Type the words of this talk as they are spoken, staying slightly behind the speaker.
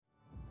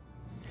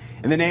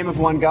In the name of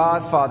one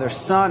God, Father,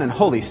 Son, and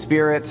Holy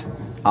Spirit,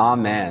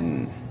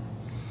 Amen.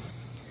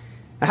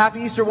 A happy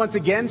Easter once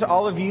again to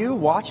all of you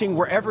watching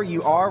wherever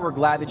you are. We're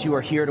glad that you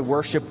are here to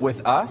worship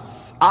with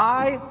us.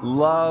 I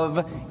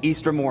love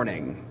Easter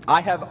morning.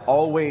 I have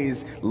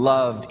always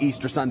loved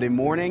Easter Sunday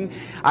morning.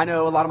 I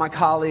know a lot of my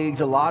colleagues,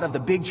 a lot of the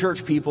big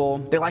church people,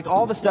 they like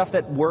all the stuff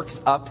that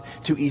works up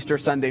to Easter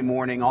Sunday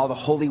morning, all the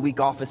Holy Week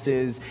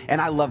offices, and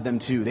I love them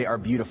too. They are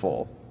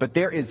beautiful. But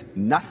there is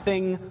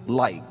nothing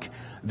like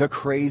the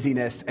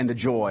craziness and the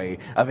joy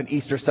of an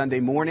Easter Sunday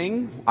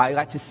morning. I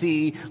got to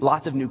see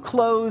lots of new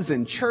clothes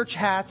and church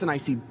hats, and I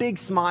see big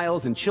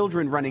smiles and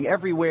children running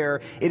everywhere.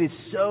 It is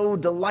so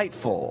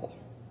delightful.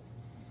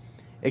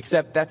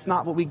 Except that's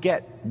not what we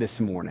get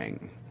this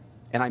morning,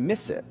 and I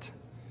miss it.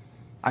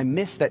 I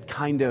miss that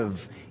kind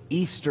of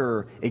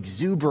Easter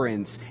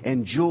exuberance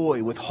and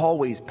joy with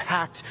hallways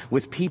packed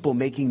with people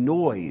making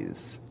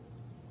noise.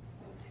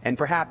 And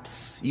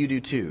perhaps you do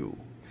too.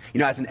 You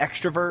know, as an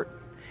extrovert,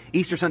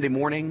 Easter Sunday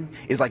morning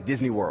is like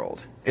Disney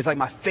World. It's like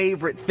my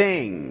favorite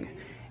thing,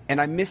 and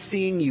I miss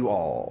seeing you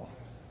all.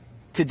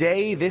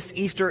 Today, this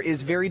Easter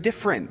is very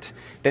different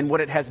than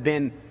what it has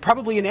been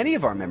probably in any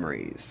of our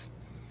memories.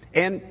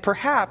 And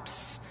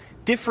perhaps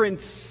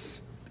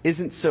difference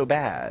isn't so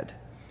bad.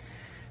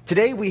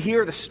 Today we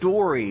hear the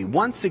story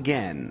once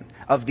again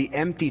of the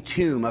empty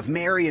tomb, of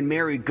Mary and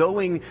Mary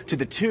going to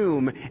the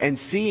tomb and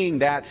seeing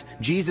that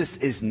Jesus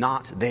is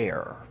not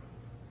there.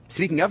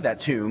 Speaking of that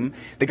tomb,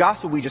 the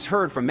gospel we just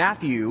heard from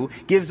Matthew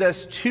gives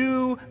us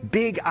two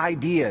big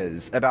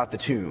ideas about the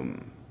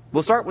tomb.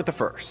 We'll start with the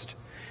first.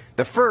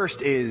 The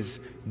first is,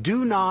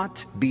 do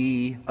not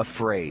be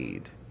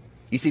afraid.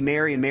 You see,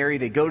 Mary and Mary,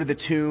 they go to the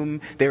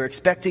tomb. They're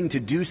expecting to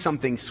do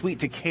something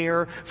sweet, to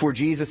care for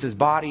Jesus'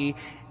 body.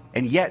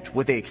 And yet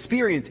what they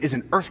experience is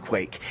an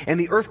earthquake. And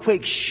the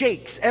earthquake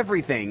shakes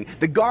everything.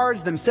 The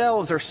guards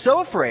themselves are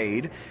so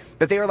afraid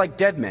that they are like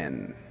dead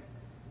men.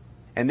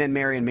 And then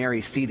Mary and Mary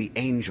see the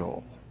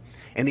angel.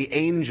 And the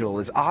angel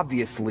is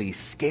obviously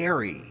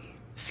scary.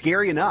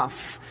 Scary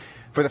enough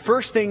for the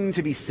first thing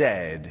to be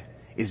said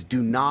is,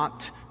 do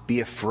not be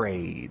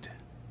afraid.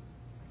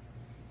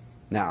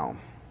 Now,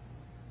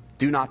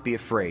 do not be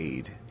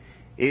afraid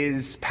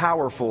is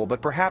powerful,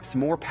 but perhaps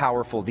more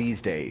powerful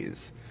these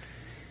days.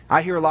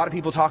 I hear a lot of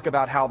people talk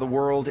about how the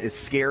world is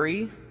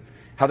scary,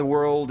 how the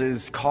world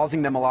is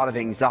causing them a lot of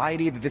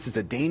anxiety, that this is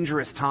a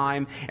dangerous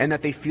time, and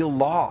that they feel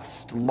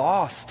lost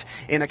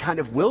in a kind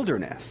of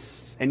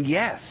wilderness. And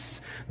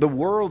yes, the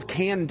world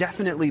can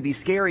definitely be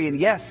scary, and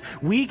yes,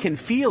 we can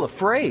feel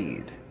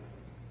afraid.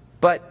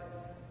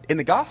 But in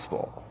the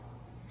gospel,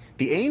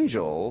 the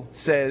angel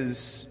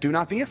says, do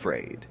not be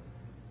afraid.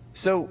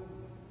 So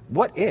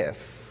what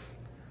if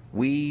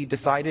we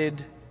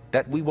decided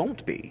that we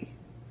won't be?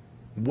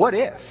 What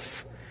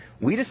if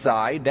we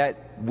decide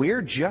that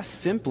we're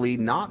just simply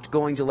not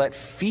going to let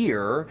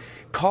fear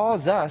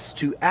cause us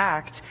to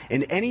act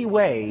in any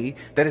way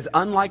that is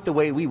unlike the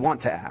way we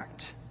want to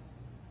act?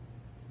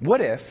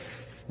 What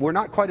if we're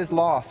not quite as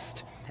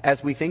lost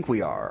as we think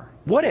we are?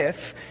 What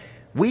if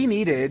we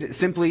needed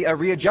simply a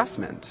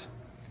readjustment?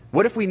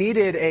 What if we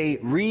needed a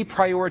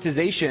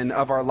reprioritization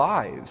of our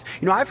lives?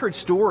 You know, I've heard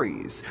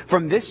stories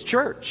from this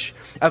church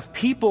of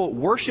people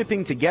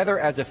worshiping together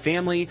as a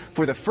family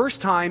for the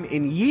first time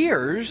in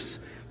years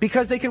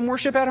because they can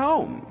worship at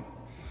home.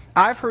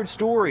 I've heard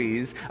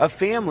stories of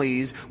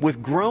families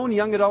with grown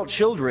young adult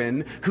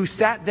children who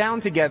sat down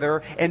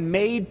together and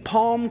made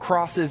palm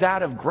crosses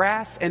out of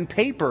grass and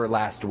paper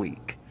last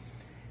week.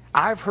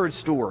 I've heard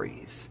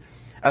stories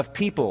of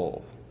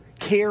people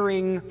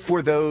caring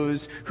for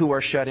those who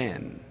are shut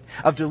in,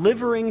 of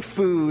delivering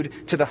food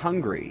to the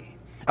hungry,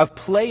 of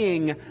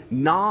playing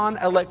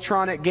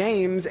non-electronic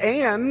games,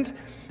 and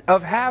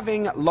of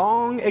having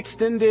long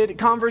extended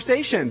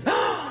conversations.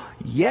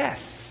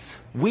 Yes,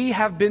 we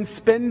have been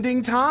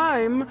spending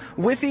time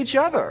with each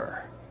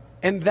other,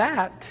 and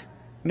that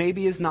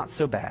maybe is not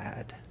so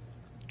bad.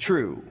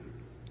 True,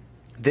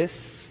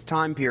 this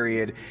time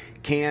period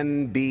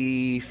can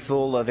be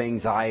full of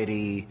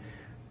anxiety,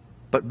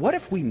 but what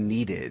if we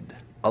needed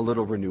a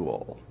little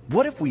renewal?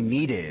 What if we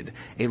needed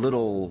a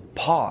little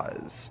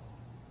pause?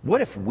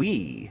 What if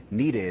we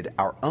needed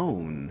our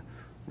own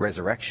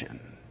resurrection?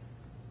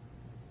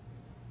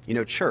 You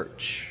know,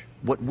 church,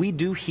 what we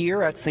do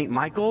here at St.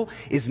 Michael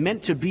is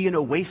meant to be an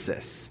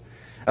oasis,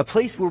 a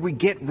place where we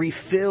get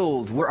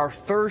refilled, where our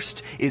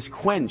thirst is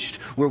quenched,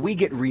 where we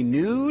get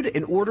renewed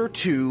in order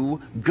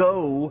to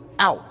go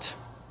out.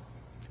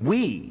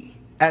 We,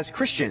 as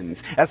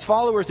Christians, as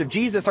followers of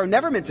Jesus, are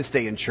never meant to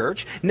stay in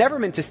church, never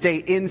meant to stay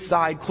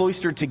inside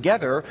cloistered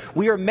together.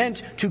 We are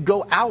meant to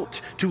go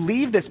out, to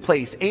leave this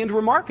place. And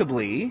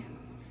remarkably,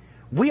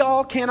 we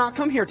all cannot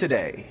come here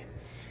today.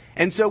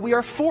 And so we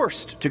are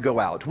forced to go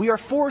out. We are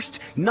forced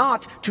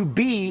not to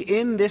be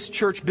in this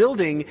church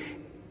building.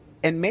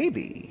 And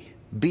maybe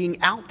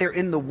being out there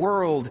in the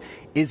world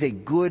is a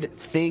good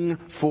thing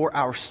for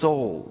our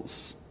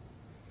souls.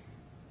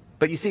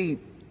 But you see,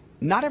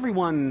 not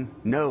everyone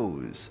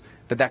knows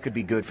that could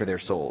be good for their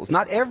souls.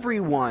 Not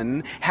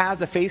everyone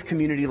has a faith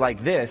community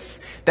like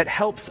this that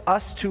helps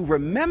us to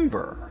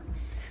remember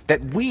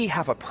that we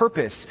have a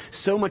purpose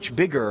so much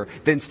bigger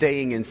than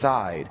staying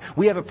inside.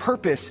 We have a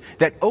purpose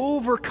that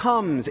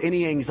overcomes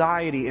any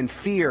anxiety and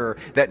fear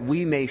that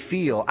we may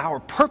feel. Our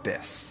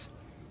purpose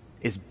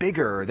is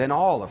bigger than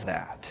all of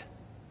that.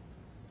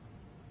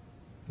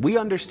 We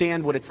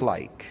understand what it's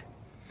like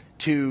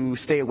to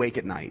stay awake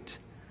at night,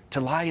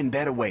 to lie in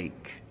bed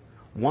awake,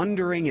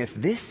 wondering if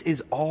this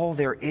is all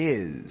there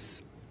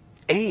is.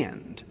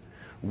 And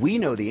we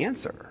know the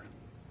answer.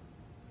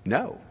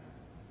 No.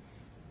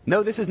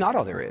 No, this is not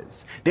all there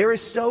is. There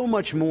is so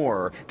much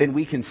more than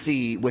we can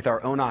see with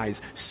our own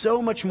eyes,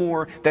 so much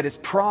more that is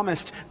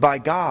promised by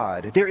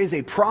God. There is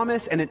a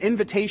promise and an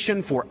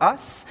invitation for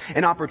us,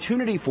 an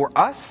opportunity for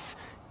us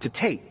to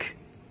take.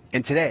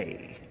 And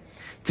today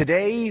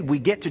we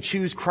get to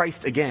choose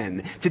Christ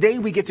again. Today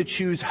we get to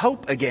choose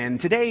hope again.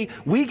 Today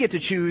we get to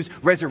choose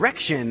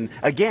resurrection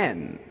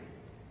again.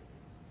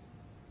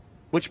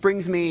 Which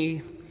brings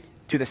me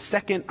to the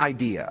second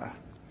idea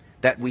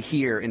that we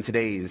hear in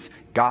today's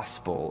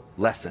gospel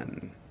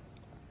lesson.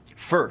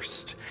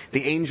 First,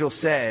 the angel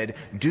said,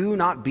 "Do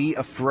not be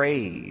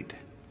afraid."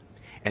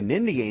 And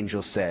then the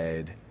angel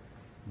said,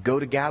 "Go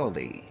to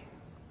Galilee."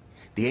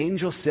 The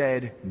angel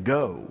said,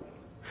 "Go.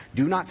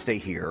 Do not stay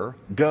here.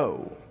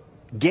 Go.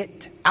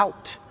 Get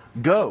out.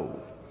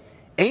 Go."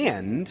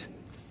 And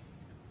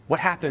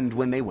what happened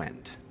when they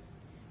went?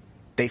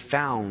 They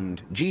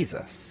found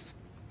Jesus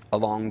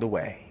along the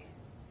way.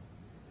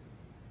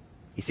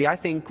 You see, I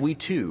think we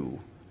too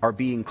are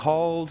being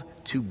called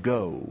to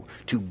go,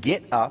 to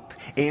get up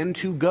and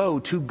to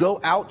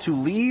go out, to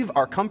leave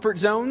our comfort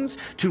zones,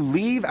 to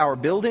leave our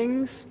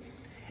buildings,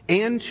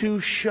 and to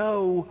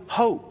show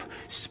hope,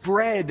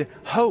 spread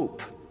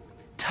hope,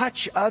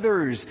 touch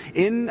others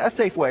in a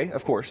safe way,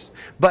 of course,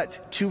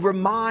 but to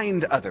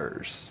remind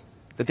others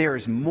that there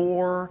is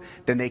more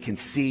than they can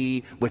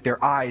see with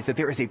their eyes, that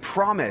there is a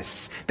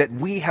promise that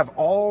we have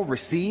all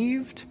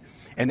received,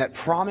 and that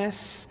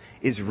promise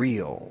is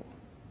real.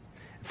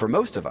 For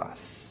most of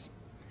us,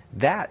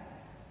 that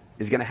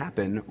is going to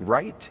happen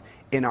right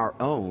in our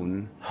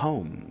own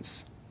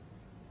homes.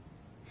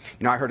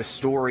 You know, I heard a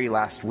story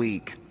last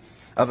week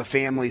of a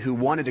family who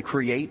wanted to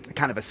create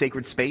kind of a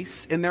sacred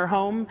space in their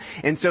home.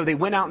 And so they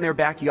went out in their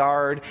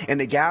backyard and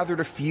they gathered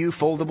a few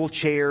foldable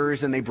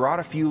chairs and they brought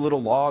a few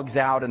little logs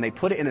out and they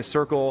put it in a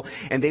circle,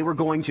 and they were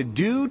going to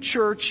do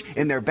church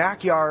in their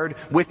backyard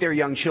with their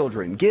young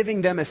children,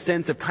 giving them a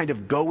sense of kind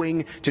of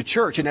going to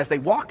church. And as they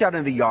walked out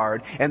in the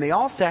yard and they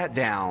all sat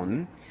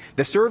down,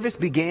 the service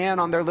began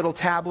on their little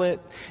tablet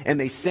and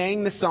they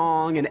sang the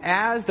song. And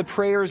as the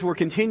prayers were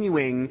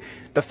continuing,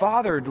 the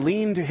father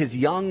leaned to his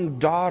young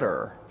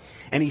daughter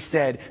and he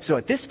said, "So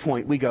at this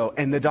point we go,"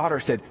 and the daughter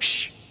said,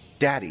 "Shh,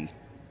 Daddy,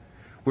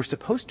 we're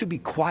supposed to be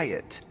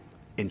quiet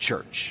in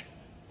church."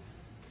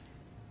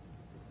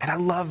 And I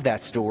love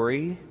that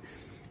story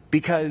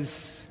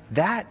because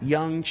that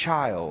young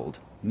child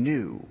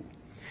knew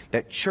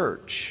that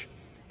church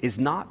is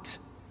not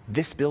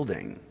this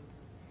building.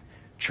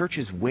 Church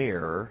is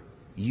where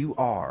you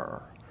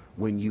are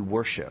when you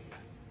worship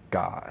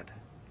God.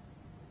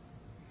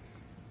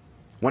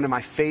 One of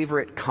my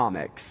favorite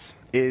comics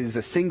is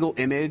a single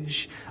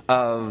image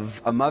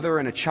of a mother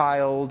and a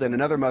child and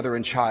another mother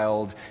and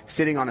child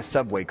sitting on a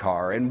subway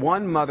car. And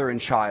one mother and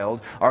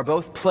child are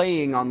both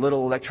playing on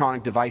little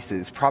electronic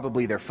devices,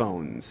 probably their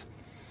phones.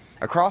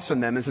 Across from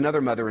them is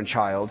another mother and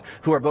child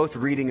who are both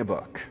reading a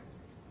book.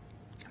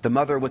 The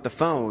mother with the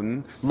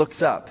phone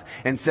looks up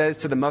and says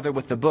to the mother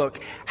with the book,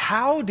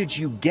 "How did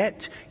you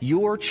get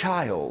your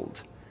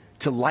child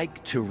to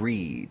like to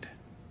read?"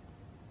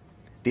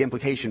 The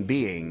implication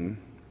being,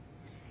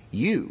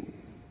 you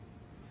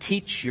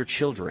teach your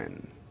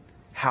children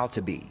how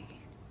to be.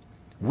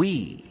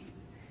 We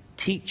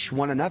teach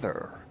one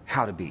another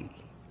how to be.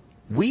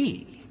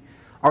 We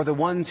are the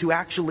ones who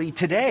actually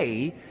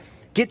today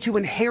get to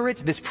inherit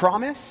this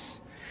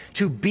promise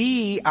to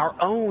be our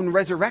own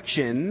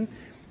resurrection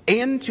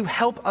and to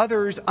help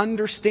others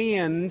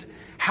understand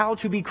how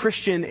to be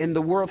Christian in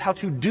the world, how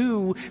to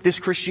do this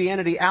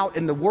Christianity out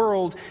in the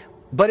world.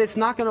 But it's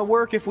not going to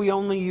work if we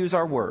only use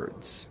our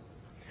words.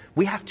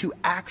 We have to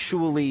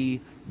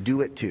actually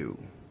do it too.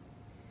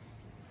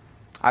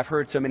 I've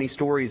heard so many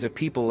stories of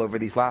people over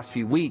these last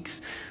few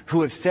weeks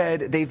who have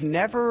said they've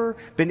never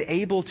been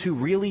able to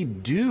really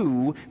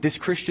do this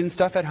Christian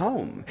stuff at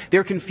home.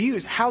 They're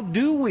confused. How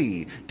do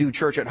we do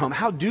church at home?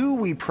 How do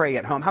we pray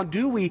at home? How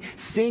do we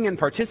sing and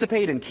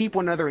participate and keep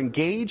one another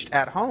engaged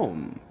at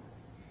home?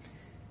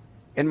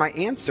 And my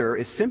answer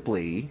is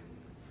simply,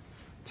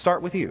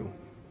 start with you.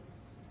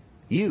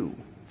 You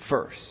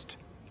first.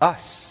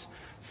 Us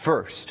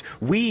first.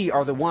 We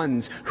are the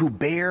ones who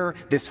bear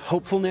this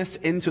hopefulness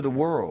into the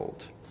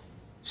world.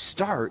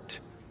 Start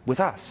with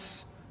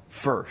us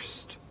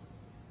first.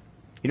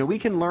 You know, we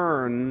can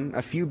learn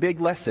a few big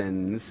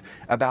lessons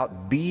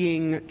about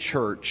being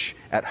church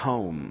at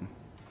home.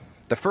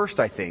 The first,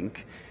 I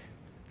think,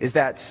 is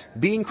that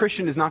being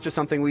Christian is not just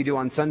something we do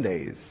on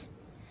Sundays.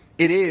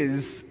 it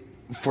is,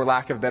 for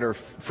lack of a better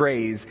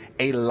phrase,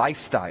 a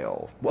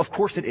lifestyle. Well, of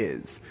course it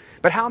is.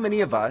 But how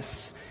many of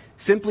us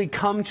simply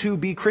come to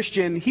be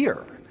Christian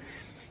here?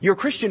 You're a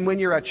Christian when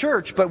you're at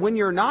church, but when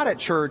you're not at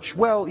church,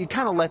 well, you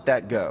kind of let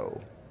that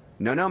go.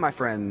 No, my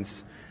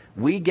friends.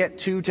 We get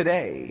to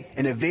today,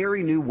 in a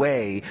very new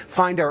way,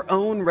 find our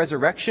own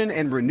resurrection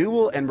and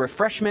renewal and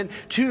refreshment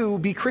to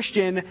be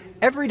Christian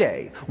every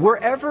day,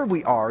 wherever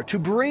we are, to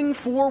bring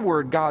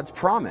forward God's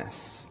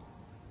promise.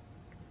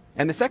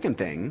 And the second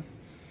thing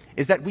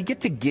is that we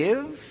get to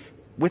give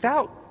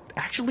without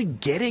actually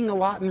getting a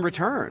lot in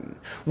return.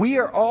 We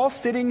are all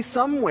sitting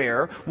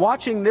somewhere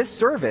watching this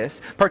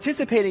service,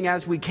 participating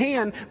as we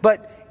can,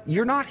 but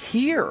you're not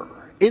here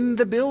in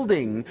the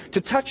building to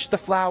touch the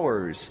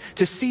flowers,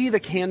 to see the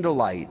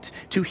candlelight,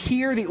 to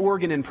hear the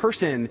organ in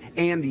person,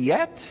 and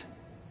yet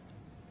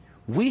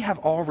we have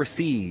all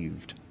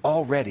received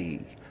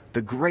already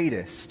the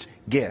greatest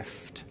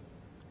gift.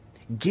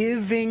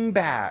 Giving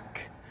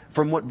back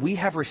from what we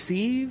have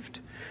received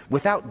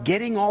without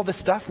getting all the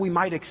stuff we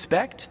might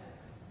expect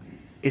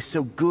is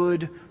so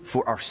good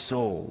for our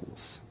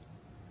souls.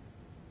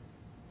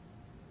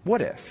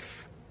 What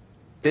if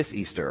this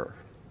Easter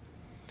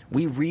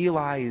we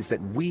realize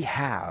that we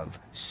have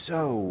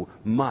so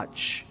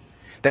much,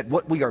 that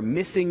what we are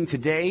missing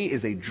today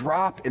is a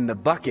drop in the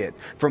bucket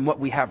from what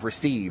we have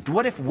received?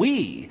 What if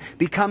we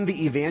become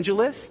the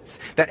evangelists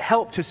that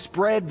help to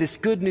spread this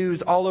good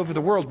news all over the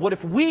world? What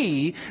if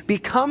we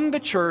become the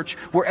church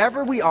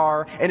wherever we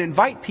are and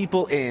invite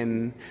people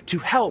in to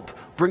help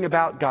bring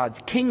about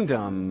God's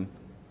kingdom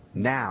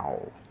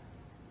now?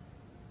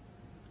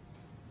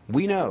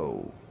 We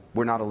know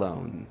we're not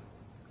alone.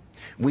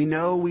 We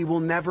know we will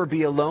never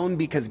be alone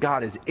because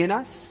God is in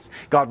us.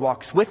 God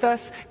walks with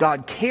us.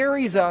 God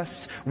carries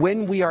us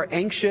when we are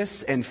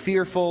anxious and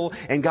fearful.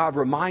 And God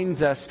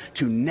reminds us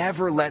to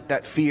never let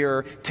that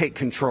fear take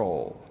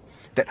control.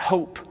 That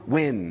hope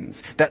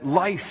wins. That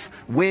life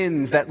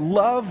wins. That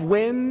love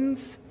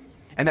wins.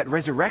 And that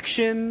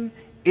resurrection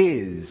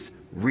is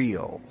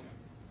real.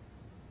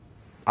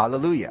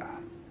 Hallelujah.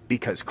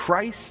 Because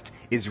Christ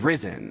is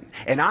risen.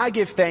 And I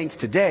give thanks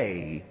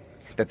today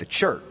that the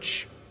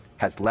church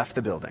has left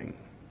the building.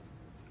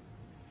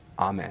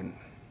 Amen.